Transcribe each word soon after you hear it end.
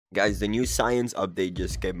Guys, the new science update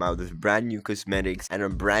just came out with brand new cosmetics and a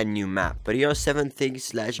brand new map. But here are 7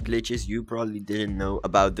 things / glitches you probably didn't know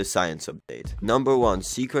about the science update. Number 1,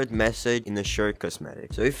 secret message in a shirt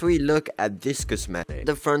cosmetic. So if we look at this cosmetic,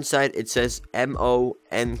 the front side it says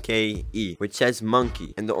MONKE, which says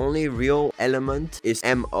monkey, and the only real element is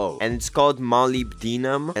MO, and it's called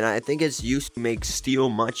molybdenum, and I think it's used to make steel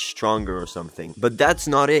much stronger or something. But that's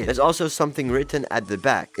not it. There's also something written at the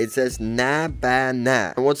back. It says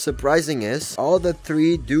NABANA. And what's surprising is all the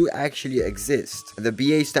 3 do actually exist. The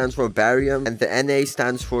BA stands for barium and the NA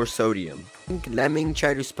stands for sodium. Lemming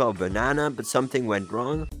tried to spell banana, but something went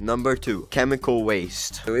wrong. Number 2, chemical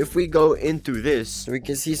waste. So if we go into this, we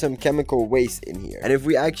can see some chemical waste in here. And if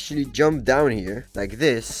we actually jump down here, like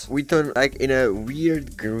this, we turn like in a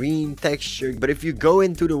weird green texture. But if you go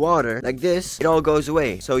into the water, like this, it all goes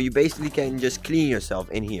away. So you basically can just clean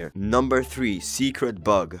yourself in here. Number 3, secret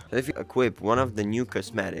bug. So if you equip one of the new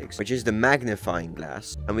cosmetics, which is the magnifying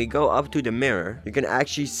glass, and we go up to the mirror, you can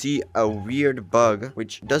actually see a weird bug,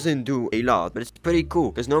 which doesn't do a lot. But it's pretty cool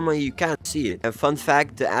because normally you can't see it. And fun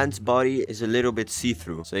fact, the ant's body is a little bit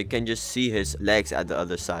see-through, so you can just see his legs at the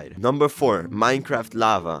other side. Number 4, Minecraft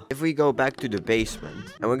lava. If we go back to the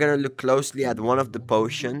basement and we're gonna look closely at one of the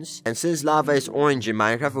potions, and since lava is orange in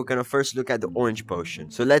Minecraft, we're gonna first look at the orange potion.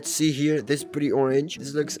 So let's see here, this pretty orange.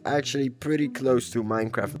 This looks actually pretty close to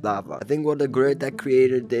Minecraft lava. I think what the Tech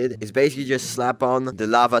creator did is basically just slap on the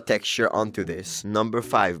lava texture onto this. Number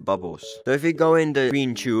 5, bubbles. So if we go in the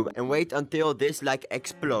green tube and wait until this like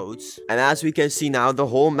explodes, and as we can see now, the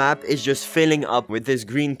whole map is just filling up with this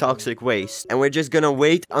green toxic waste, and we're just gonna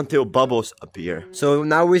wait until bubbles appear. So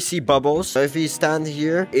now we see bubbles. So if we stand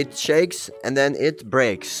here, it shakes and then it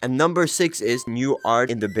breaks. And number 6 is new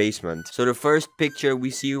art in the basement. So the first picture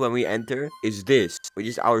we see when we enter is this, which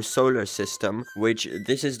is our solar system, which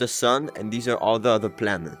this is the sun and these are all the other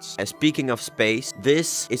planets. And speaking of space,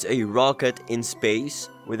 this is a rocket in space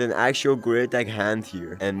with an actual Tech hand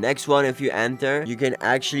here. And next one, if you enter, you can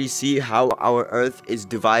actually see how our Earth is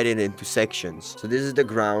divided into sections. So this is the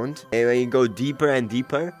ground, and when you go deeper and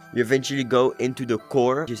deeper, you eventually go into the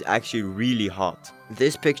core, which is actually really hot.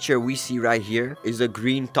 This picture we see right here is the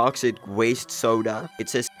green toxic waste soda. It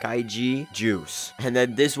says Kaiji juice. And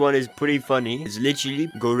then this one is pretty funny. It's literally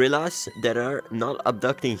gorillas that are not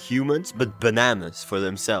abducting humans, but bananas for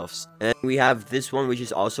themselves. And then we have this one, which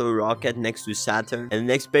is also a rocket next to Saturn. And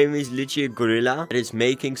the next painting is literally a gorilla that is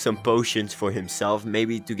making some potions for himself,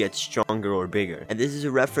 maybe to get stronger or bigger. And this is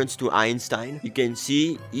a reference to Einstein. You can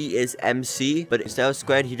see E is MC, but instead of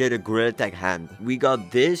squared, he did a Tech hand. We got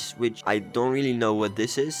this, which I don't really know what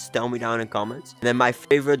this is. Tell me down in the comments. And then my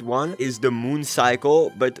favorite one is the moon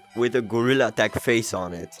cycle, but with a Tech face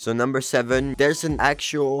on it. So number 7, there's an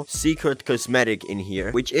actual secret cosmetic in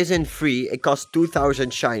here, which isn't free. It costs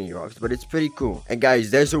 2,000 shiny rocks, but it's pretty cool. And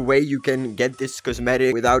guys, there's a way you can get this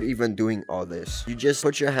cosmetic without even doing all this. You just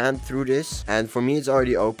put your hand through this, and for me it's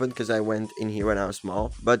already open because I went in here when I was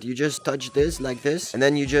small. But you just touch this like this, and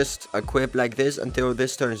then you just equip like this until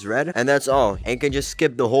this turns red, and that's all. And you can just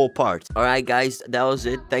skip the whole part. Alright guys, that was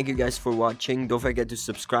it. Thank you guys for watching. Don't forget to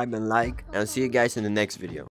subscribe and like, and I'll see you guys in the next video.